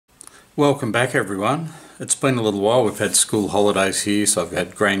Welcome back everyone. It's been a little while. We've had school holidays here, so I've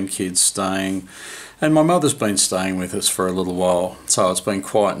had grandkids staying, and my mother's been staying with us for a little while, so it's been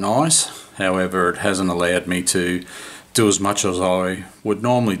quite nice. However, it hasn't allowed me to do as much as I would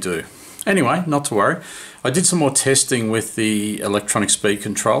normally do. Anyway, not to worry. I did some more testing with the electronic speed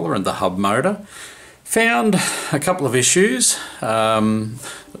controller and the hub motor. Found a couple of issues. On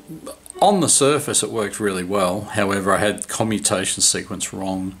the surface it worked really well. However, I had commutation sequence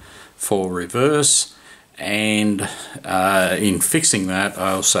wrong for reverse, and in fixing that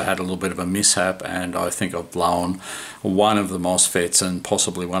I also had a little bit of a mishap, and I think I've blown one of the MOSFETs and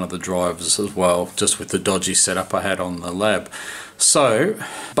possibly one of the drivers as well, just with the dodgy setup I had on the lab. So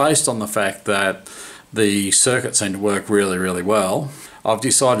based on the fact that the circuit seemed to work really well, I've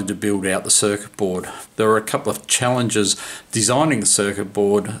decided to build out the circuit board. There were a couple of challenges designing the circuit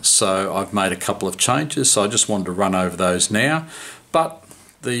board, so I've made a couple of changes, so I just wanted to run over those now. But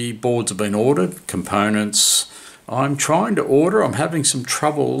the boards have been ordered, components I'm trying to order. I'm having some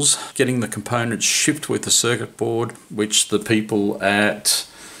troubles getting the components shipped with the circuit board, which the people at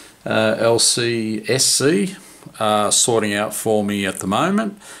LCSC are sorting out for me at the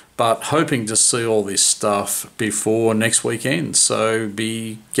moment, but hoping to see all this stuff before next weekend, so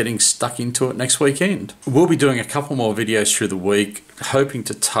be getting stuck into it next weekend. We'll be doing a couple more videos through the week, hoping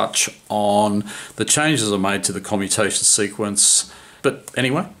to touch on the changes I made to the commutation sequence. But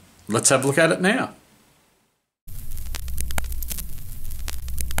anyway, let's have a look at it now.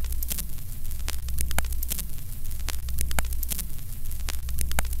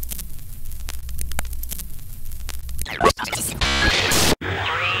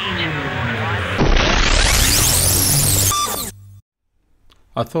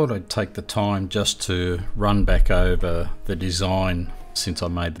 I thought I'd take the time just to run back over the design since I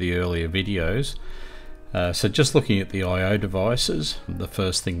made the earlier videos. So just looking at the I/O devices, the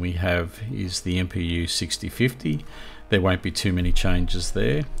first thing we have is the MPU 6050. There won't be too many changes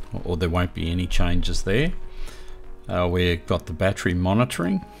there, or there won't be any changes there. We've got the battery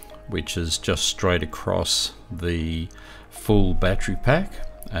monitoring, which is just straight across the full battery pack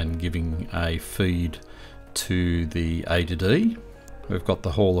and giving a feed to the A to D. We've got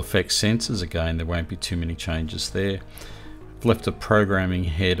the Hall effect sensors. Again, there won't be too many changes there. Left a programming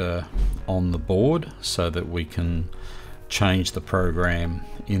header on the board so that we can change the program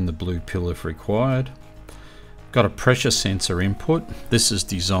in the blue pill if required. Got a pressure sensor input. This is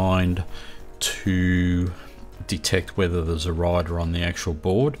designed to detect whether there's a rider on the actual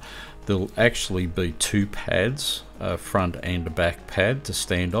board. There'll actually be two pads, a front and a back pad to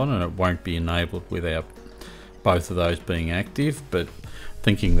stand on, and it won't be enabled without both of those being active, but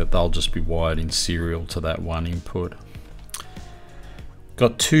thinking that they'll just be wired in serial to that one input.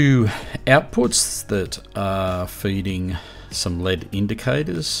 Got two outputs that are feeding some LED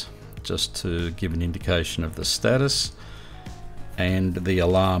indicators just to give an indication of the status, and the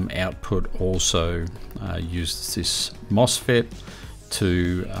alarm output also uses this MOSFET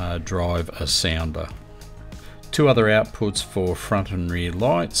to drive a sounder. Two other outputs for front and rear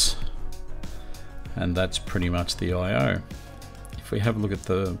lights, and that's pretty much the I/O. If we have a look at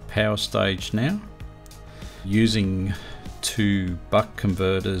the power stage now, using two buck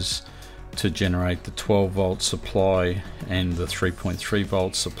converters to generate the 12 volt supply and the 3.3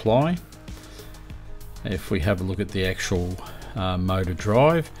 volt supply. If we have a look at the actual motor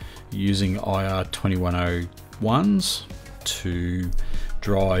drive, using IR2101s to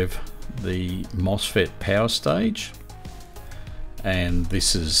drive the MOSFET power stage, and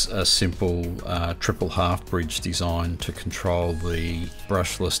this is a simple triple half bridge design to control the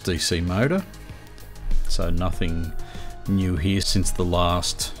brushless DC motor, so nothing new here since the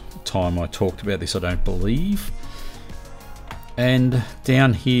last time I talked about this, I don't believe. And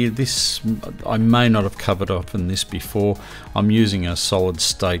down here, this I may not have covered up in this before, I'm using a solid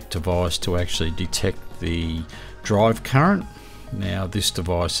state device to actually detect the drive current. Now this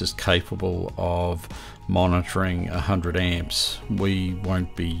device is capable of monitoring 100 amps. We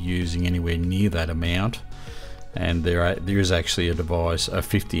won't be using anywhere near that amount, and there is actually a device, a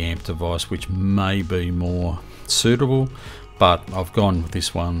 50 amp device, which may be more suitable, but I've gone with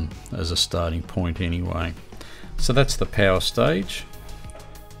this one as a starting point anyway. So that's the power stage.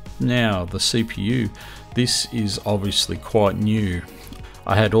 Now the CPU, this is obviously quite new.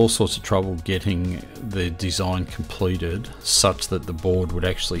 I had all sorts of trouble getting the design completed such that the board would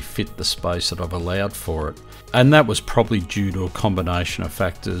actually fit the space that I've allowed for it, and that was probably due to a combination of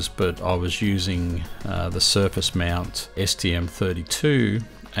factors, but I was using the surface mount STM32,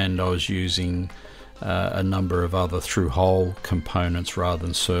 and I was using a number of other through-hole components rather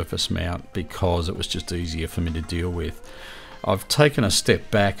than surface mount because it was just easier for me to deal with. I've taken a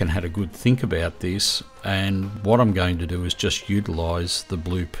step back and had a good think about this, and what I'm going to do is just utilize the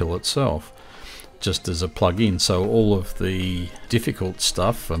blue pill itself just as a plug-in. So all of the difficult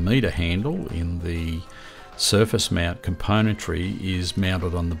stuff for me to handle in the surface mount componentry is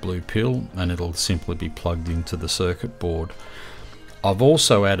mounted on the blue pill, and it'll simply be plugged into the circuit board. I've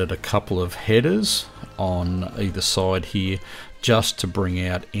also added a couple of headers on either side here just to bring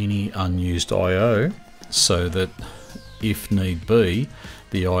out any unused I/O, so that if need be,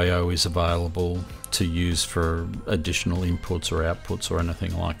 the I/O is available to use for additional inputs or outputs or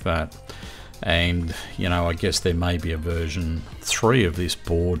anything like that. And you know, I guess there may be a version 3 of this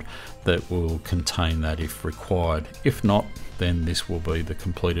board that will contain that if required. If not, then this will be the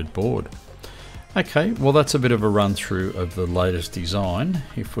completed board. Okay, well that's a bit of a run through of the latest design.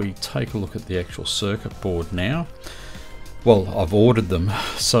 If we take a look at the actual circuit board now, well, I've ordered them,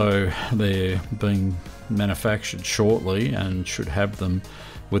 so they're being manufactured shortly and should have them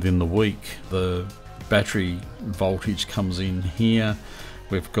within the week. The battery voltage comes in here.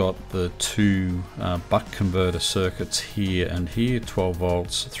 We've got the 2 buck converter circuits here and here, 12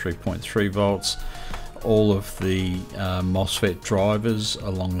 volts, 3.3 volts. All of the MOSFET drivers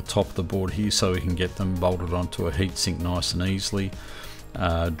along the top of the board here, so we can get them bolted onto a heatsink nice and easily.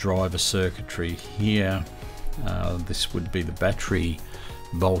 Driver circuitry here. This would be the battery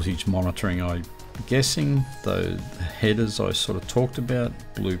voltage monitoring, I'm guessing. The headers I sort of talked about,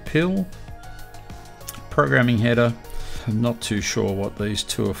 blue pill. Programming header, I'm not too sure what these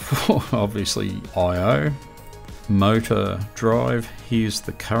two are for. Obviously I/O. Motor drive, here's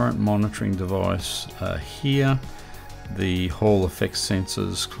the current monitoring device here. The Hall effect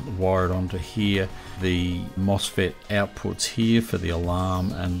sensors wired onto here. The MOSFET outputs here for the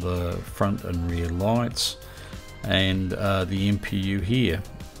alarm and the front and rear lights. And the MPU here.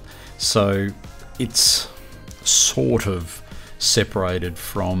 So it's sort of separated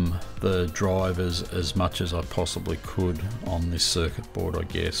from the drivers as much as I possibly could on this circuit board, I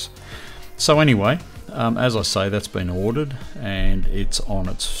guess. So anyway, as I say, that's been ordered and it's on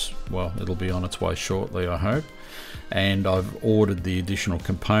its, well, it'll be on its way shortly, I hope. And I've ordered the additional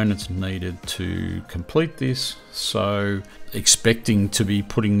components needed to complete this, so expecting to be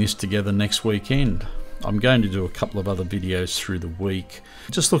putting this together next weekend. I'm going to do a couple of other videos through the week,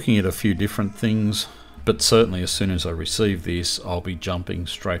 just looking at a few different things, but certainly as soon as I receive this, I'll be jumping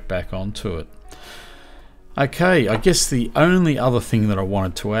straight back onto it. Okay, I guess the only other thing that I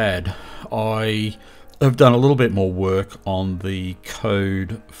wanted to add, I have done a little bit more work on the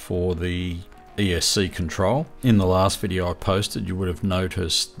code for the ESC control. In the last video I posted, you would have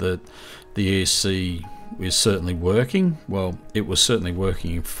noticed that the ESC is certainly working. Well, it was certainly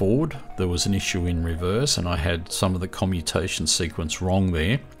working in forward. There was an issue in reverse and I had some of the commutation sequence wrong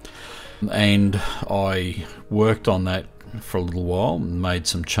there. And I worked on that for a little while and made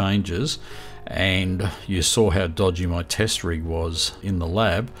some changes, and you saw how dodgy my test rig was in the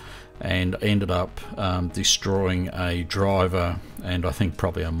lab, and ended up destroying a driver and I think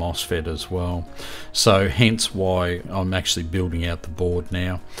probably a MOSFET as well. So hence why I'm actually building out the board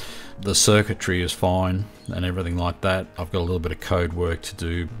now. The circuitry is fine and everything like that. I've got a little bit of code work to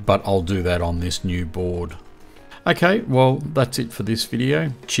do, but I'll do that on this new board. Okay, well that's it for this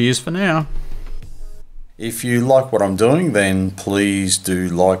video. Cheers for now. If you like what I'm doing, then please do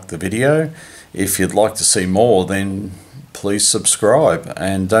like the video. If you'd like to see more, then please subscribe,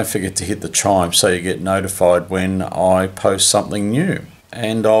 and don't forget to hit the chime so you get notified when I post something new.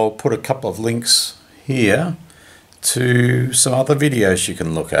 And I'll put a couple of links here to some other videos you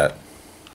can look at.